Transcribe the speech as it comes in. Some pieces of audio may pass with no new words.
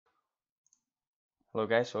Hello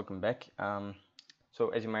guys, welcome back.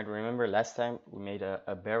 So as you might remember, last time we made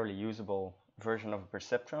a barely usable version of a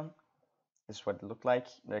perceptron. This is what it looked like.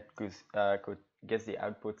 That could guess the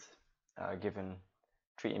output given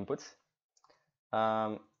 3 inputs.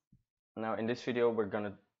 Now in this video we're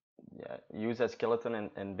gonna use that skeleton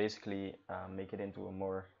and basically make it into a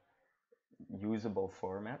more usable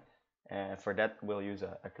format. And for that we'll use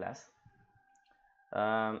a class.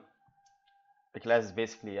 The class is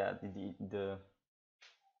basically the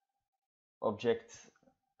object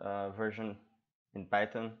version in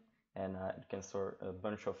Python, and it can store a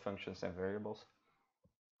bunch of functions and variables.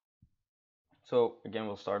 So again,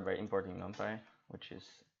 we'll start by importing NumPy, which is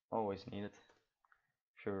always needed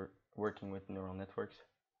if you're working with neural networks.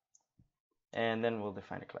 And then we'll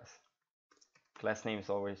define a class. Class name is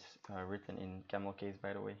always written in camel case,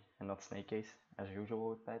 by the way, and not snake case, as usual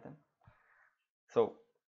with Python. So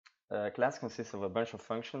a class consists of a bunch of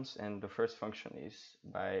functions, and the first function is,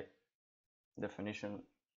 by definition,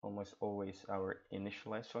 almost always our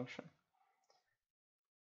initialize function.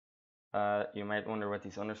 You might wonder what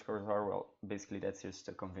these underscores are. Well, basically that's just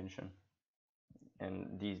a convention,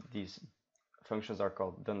 and these functions are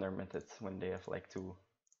called dunder methods when they have like two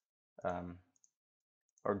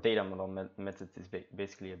or data model methods is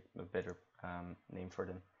basically a better name for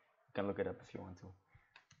them. You can look it up if you want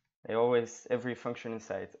to. Every function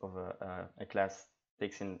inside of a class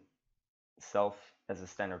takes in self as a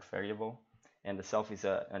standard variable, and the self is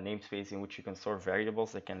a namespace in which you can store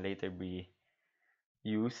variables that can later be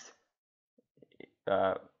used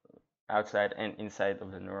outside and inside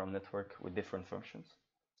of the neural network with different functions.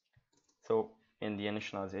 So in the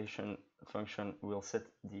initialization function, we'll set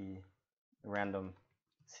the random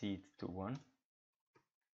seed to 1.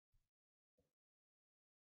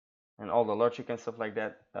 And all the logic and stuff like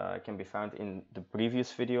that can be found in the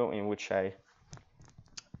previous video, in which I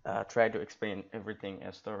tried to explain everything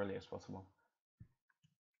as thoroughly as possible.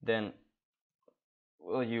 Then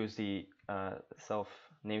we'll use the self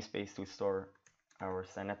namespace to store our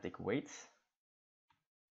synaptic weights,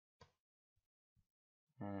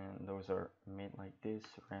 and those are made like this: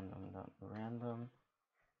 random,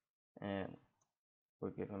 and we'll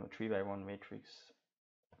give them a 3x1 matrix.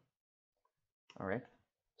 All right,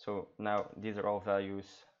 so now these are all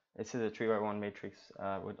values. This is a 3x1 matrix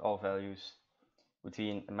with all values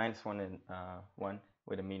between -1 and 1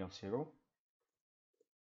 with a mean of 0.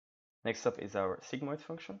 Next up is our sigmoid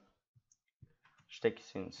function, which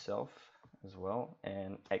takes in self as well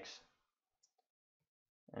and x,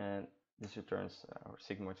 and this returns our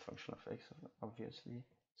sigmoid function of x, obviously.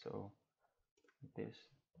 So this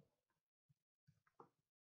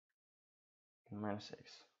minus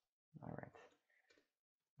x. All right.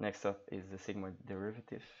 Next up is the sigmoid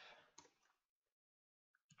derivative,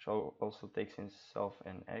 which also takes in self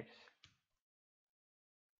and x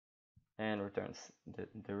and returns the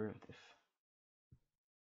derivative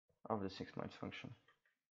of the sigmoid function.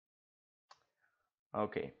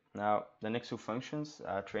 Okay, now the next two functions,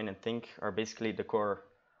 train and think, are basically the core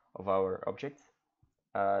of our object.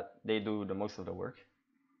 They do the most of the work.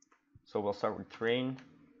 So we'll start with train,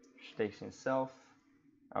 which takes in self,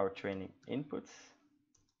 our training inputs,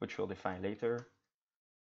 which we'll define later.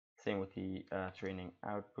 Same with the training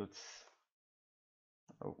outputs.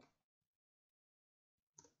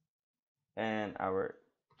 And our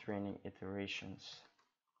training iterations.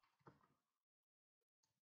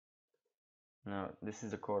 Now this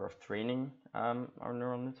is the core of training our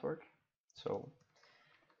neural network. So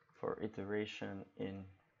for iteration in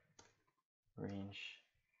range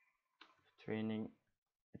of training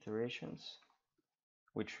iterations,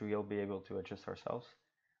 which we'll be able to adjust ourselves,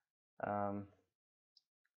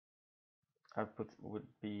 output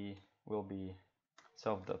will be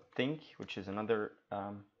self.think, which is another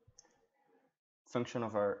function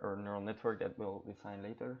of our neural network that we'll define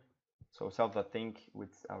later. So self.think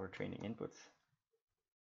with our training inputs.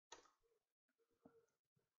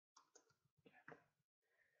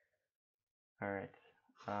 All right.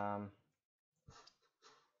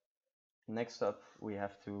 Next up, we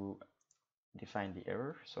have to define the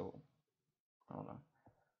error. So hold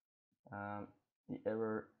on. The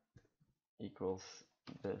error equals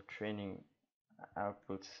the training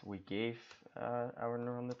outputs we gave our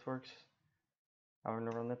neural network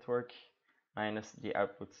minus the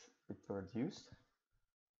outputs it produced.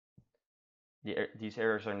 These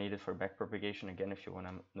errors are needed for backpropagation. Again, if you want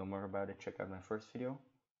to know more about it, check out my first video.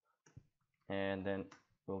 And then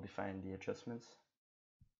we'll define the adjustments,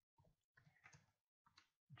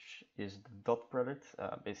 which is the dot product.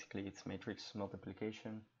 Basically, it's matrix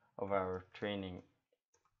multiplication of our training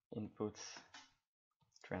inputs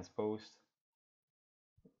transposed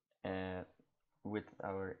with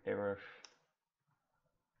our error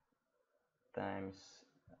times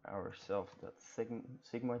our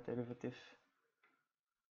self.sigmoid derivative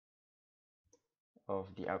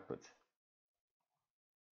of the output.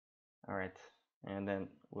 Alright, and then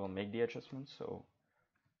we'll make the adjustments. So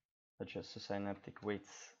adjust the synaptic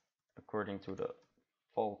weights according to the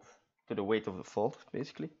fault, to the weight of the fault,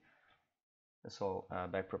 basically. That's all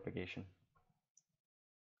backpropagation.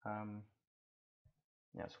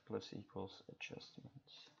 Yeah, so plus equals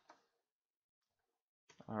adjustments.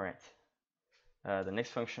 Alright, the next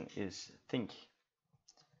function is think.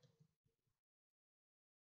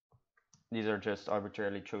 These are just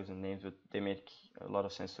arbitrarily chosen names, but they make a lot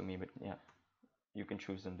of sense to me. But yeah, you can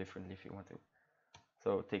choose them differently if you want to.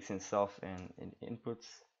 So it takes in self and in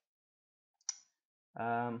inputs.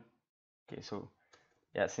 Okay, so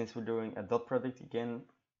yeah, since we're doing a dot product again,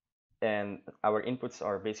 and our inputs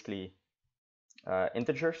are basically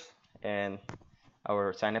integers, and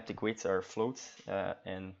our synaptic weights are floats,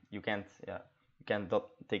 and you can't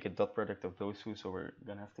take a dot product of those two, so we're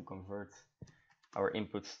gonna have to convert our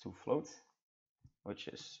inputs to floats, which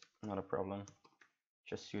is not a problem.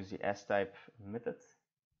 Just use the S-type method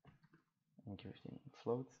and give the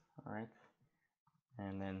float. All right,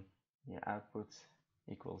 and then the output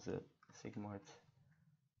equals the sigmoid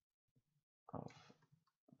of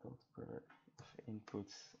dot product of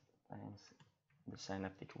inputs times the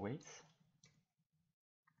synaptic weights.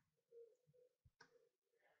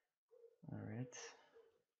 All right,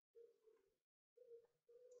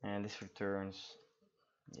 and this returns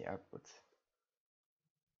the output.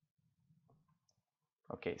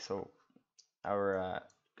 Okay, so our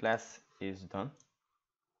class is done.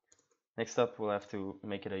 Next up, we'll have to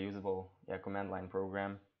make it a usable command line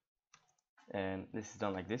program. And this is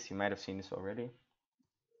done like this. You might have seen this already.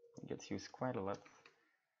 It gets used quite a lot.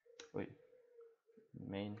 Wait,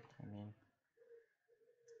 main, I mean.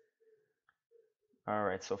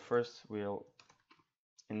 Alright, so first we'll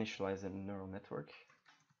initialize a neural network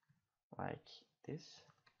like this.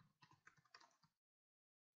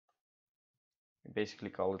 We basically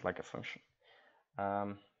call it like a function.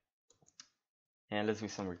 And let's do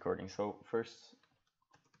some recording. So first,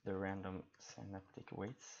 the random synaptic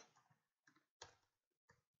weights.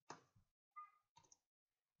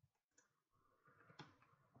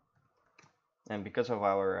 And because of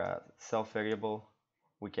our self variable,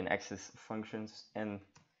 we can access functions and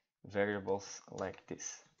variables like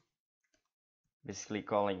this. Basically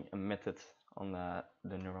calling a method on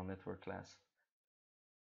the neural network class.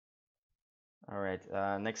 Alright,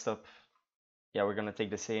 next up, yeah, we're gonna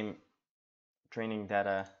take the same training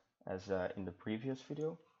data as in the previous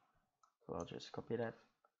video. So I'll just copy that.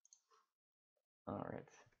 Alright.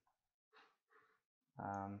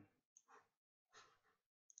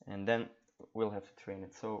 And then we'll have to train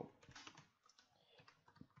it. So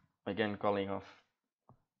again, calling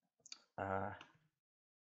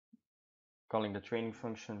the training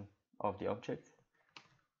function of the object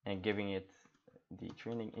and giving it the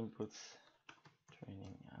training inputs,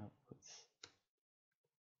 training outputs,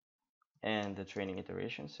 and the training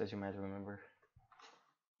iterations. As you might remember,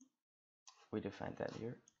 we defined that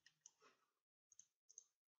here.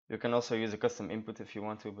 You can also use a custom input if you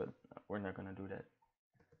want to, but we're not going to do that.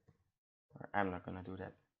 Or I'm not going to do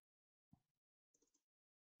that.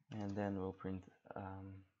 And then we'll print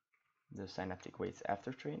the synaptic weights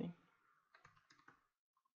after training.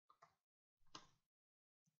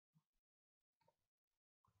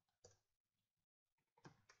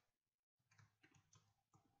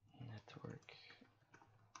 Network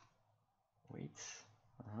weights.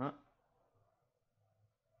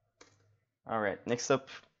 Alright, next up,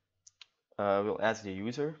 we'll ask the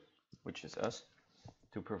user, which is us,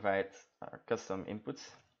 to provide custom inputs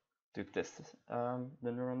to test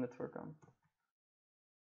the neural network on.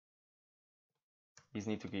 These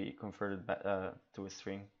need to be converted back, to a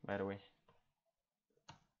string, by the way.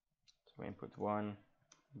 So input 1,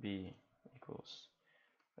 b equals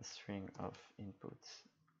a string of inputs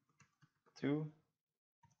 2,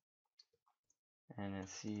 and then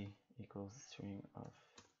c equals a string of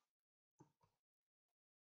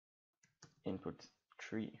input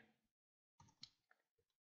 3.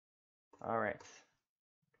 Alright,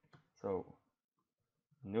 so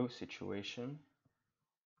new situation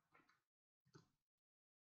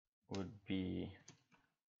would be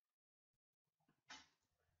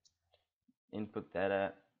input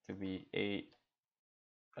data to be A,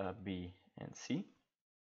 B, and C.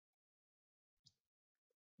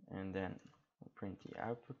 And then we'll print the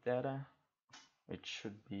output data, which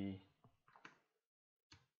should be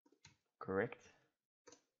correct.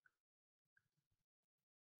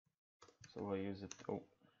 So we'll use it. Oh,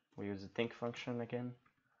 we'll use the think function again.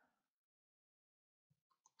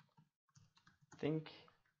 Think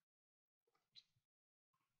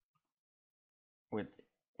with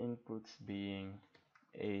inputs being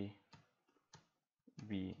A,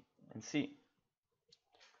 B, and C.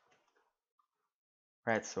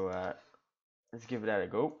 Right, so let's give that a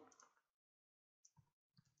go.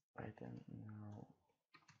 Python, no.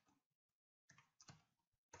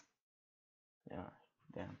 Yeah,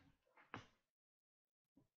 damn.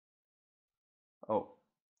 Oh,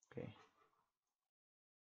 okay.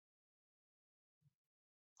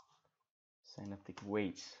 Synaptic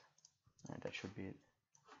weights. Right, that should be it.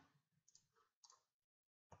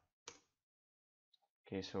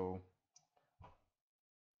 Okay, so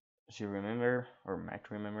as you remember, or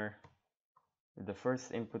might remember, if the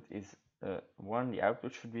first input is 1, the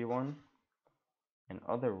output should be 1, and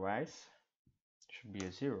otherwise it should be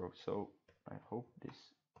a 0. So I hope this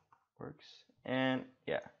works. And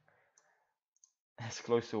yeah, as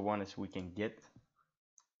close to 1 as we can get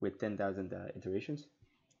with 10,000 iterations.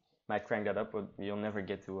 Might crank that up, but you'll never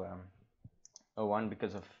get to a 1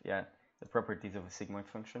 because of the properties of a sigmoid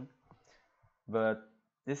function. But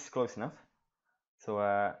this is close enough. So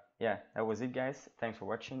yeah, that was it, guys. Thanks for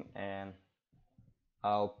watching, and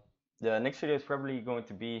the next video is probably going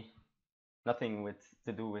to be nothing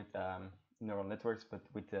to do with neural networks, but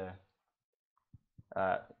with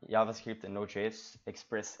JavaScript and Node.js,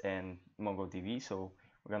 Express, and MongoDB. So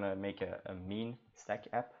we're gonna make a mean stack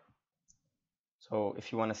app. So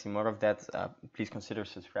if you want to see more of that, please consider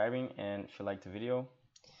subscribing, and if you liked the video,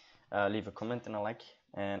 leave a comment and a like,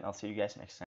 and I'll see you guys next time.